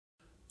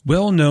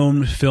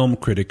Well-known film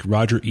critic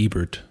Roger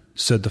Ebert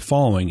said the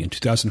following in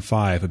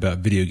 2005 about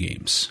video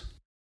games.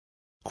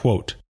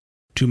 Quote,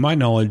 "To my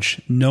knowledge,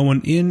 no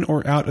one in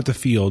or out of the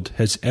field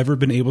has ever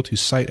been able to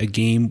cite a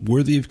game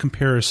worthy of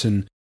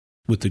comparison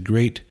with the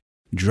great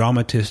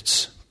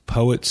dramatists,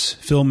 poets,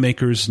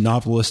 filmmakers,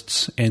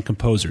 novelists, and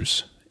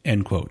composers."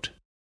 End quote.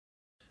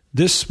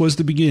 This was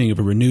the beginning of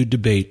a renewed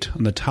debate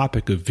on the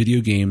topic of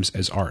video games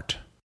as art.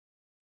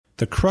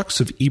 The crux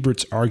of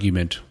Ebert's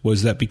argument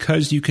was that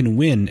because you can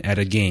win at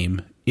a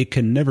game, it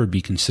can never be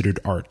considered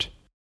art.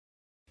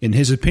 In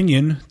his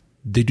opinion,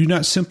 they do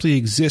not simply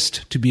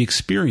exist to be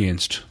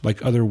experienced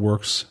like other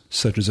works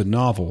such as a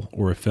novel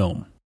or a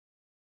film.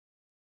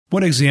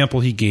 One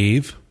example he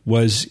gave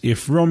was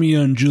if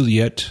Romeo and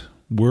Juliet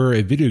were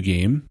a video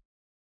game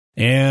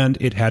and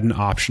it had an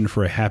option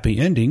for a happy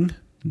ending,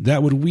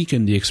 that would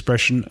weaken the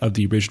expression of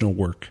the original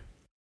work.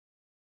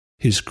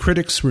 His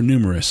critics were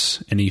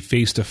numerous, and he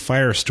faced a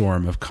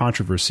firestorm of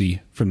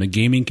controversy from the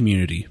gaming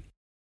community.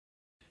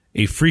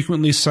 A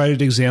frequently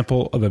cited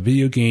example of a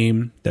video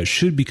game that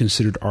should be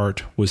considered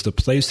art was the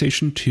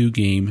PlayStation 2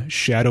 game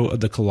Shadow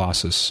of the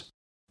Colossus,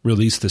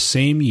 released the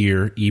same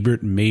year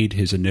Ebert made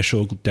his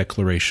initial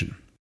declaration.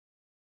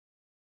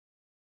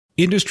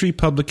 Industry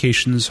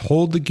publications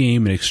hold the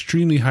game in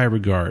extremely high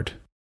regard.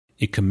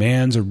 It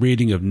commands a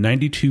rating of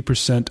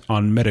 92%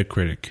 on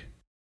Metacritic.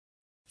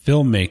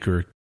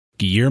 Filmmaker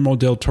Guillermo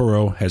del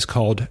Toro has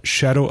called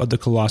Shadow of the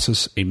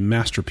Colossus a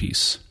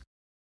masterpiece.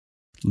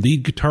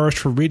 Lead guitarist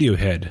for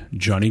Radiohead,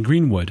 Jonny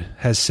Greenwood,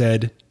 has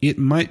said it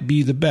might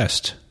be the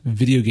best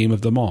video game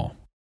of them all.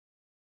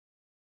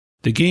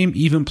 The game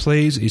even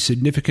plays a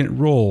significant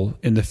role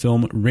in the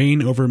film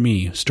Reign Over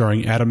Me,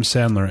 starring Adam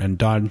Sandler and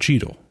Don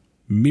Cheadle,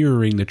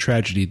 mirroring the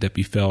tragedy that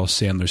befell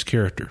Sandler's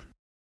character.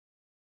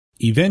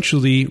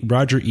 Eventually,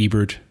 Roger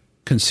Ebert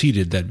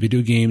conceded that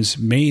video games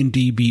may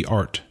indeed be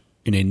art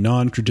in a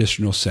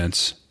non-traditional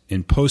sense,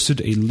 and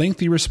posted a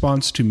lengthy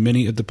response to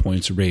many of the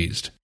points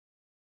raised.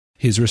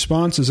 His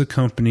response is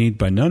accompanied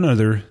by none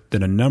other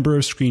than a number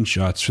of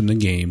screenshots from the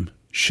game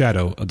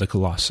Shadow of the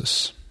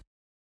Colossus.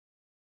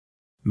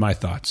 My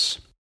thoughts.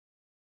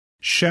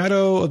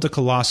 Shadow of the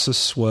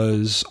Colossus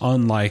was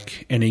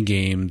unlike any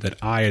game that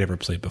I had ever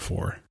played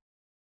before.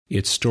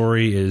 Its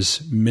story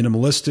is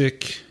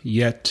minimalistic,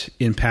 yet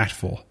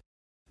impactful.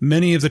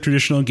 Many of the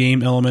traditional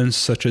game elements,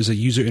 such as a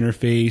user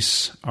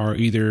interface, are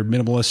either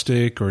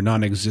minimalistic or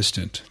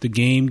non-existent. The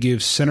game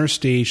gives center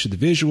stage to the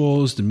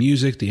visuals, the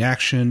music, the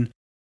action,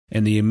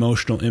 and the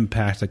emotional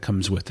impact that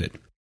comes with it.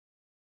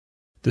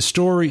 The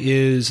story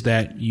is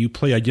that you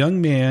play a young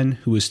man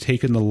who has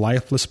taken the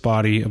lifeless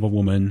body of a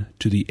woman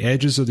to the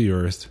edges of the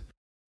earth,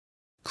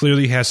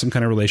 clearly has some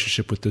kind of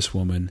relationship with this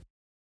woman,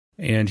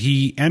 and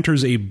he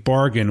enters a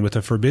bargain with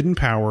a forbidden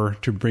power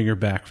to bring her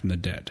back from the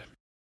dead.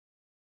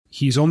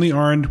 He's only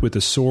armed with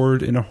a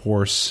sword and a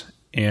horse,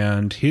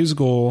 and his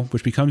goal,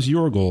 which becomes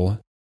your goal,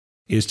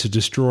 is to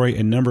destroy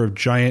a number of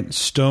giant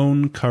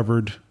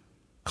stone-covered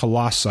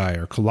colossi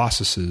or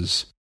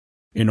colossuses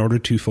in order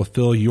to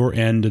fulfill your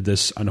end of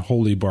this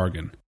unholy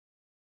bargain.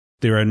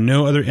 There are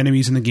no other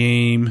enemies in the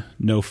game,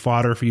 no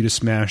fodder for you to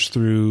smash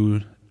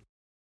through.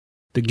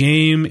 The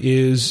game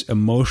is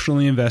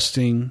emotionally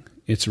investing.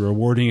 It's a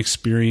rewarding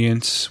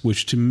experience,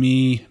 which to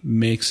me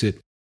makes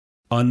it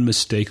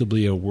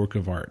unmistakably a work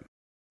of art.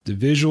 The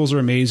visuals are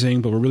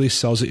amazing, but what really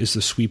sells it is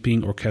the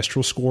sweeping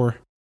orchestral score.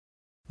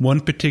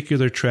 One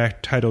particular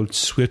track titled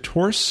Swift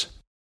Horse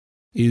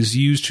is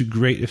used to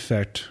great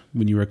effect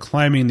when you are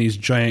climbing these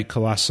giant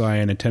colossi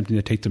and attempting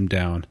to take them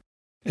down.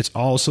 It's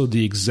also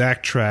the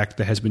exact track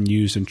that has been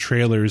used in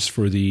trailers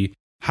for the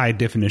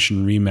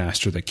high-definition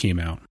remaster that came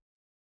out.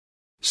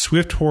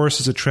 Swift Horse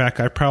is a track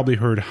I've probably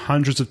heard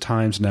hundreds of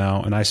times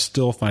now, and I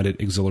still find it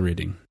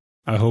exhilarating.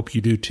 I hope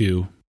you do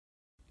too.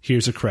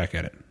 Here's a crack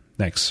at it.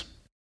 Thanks.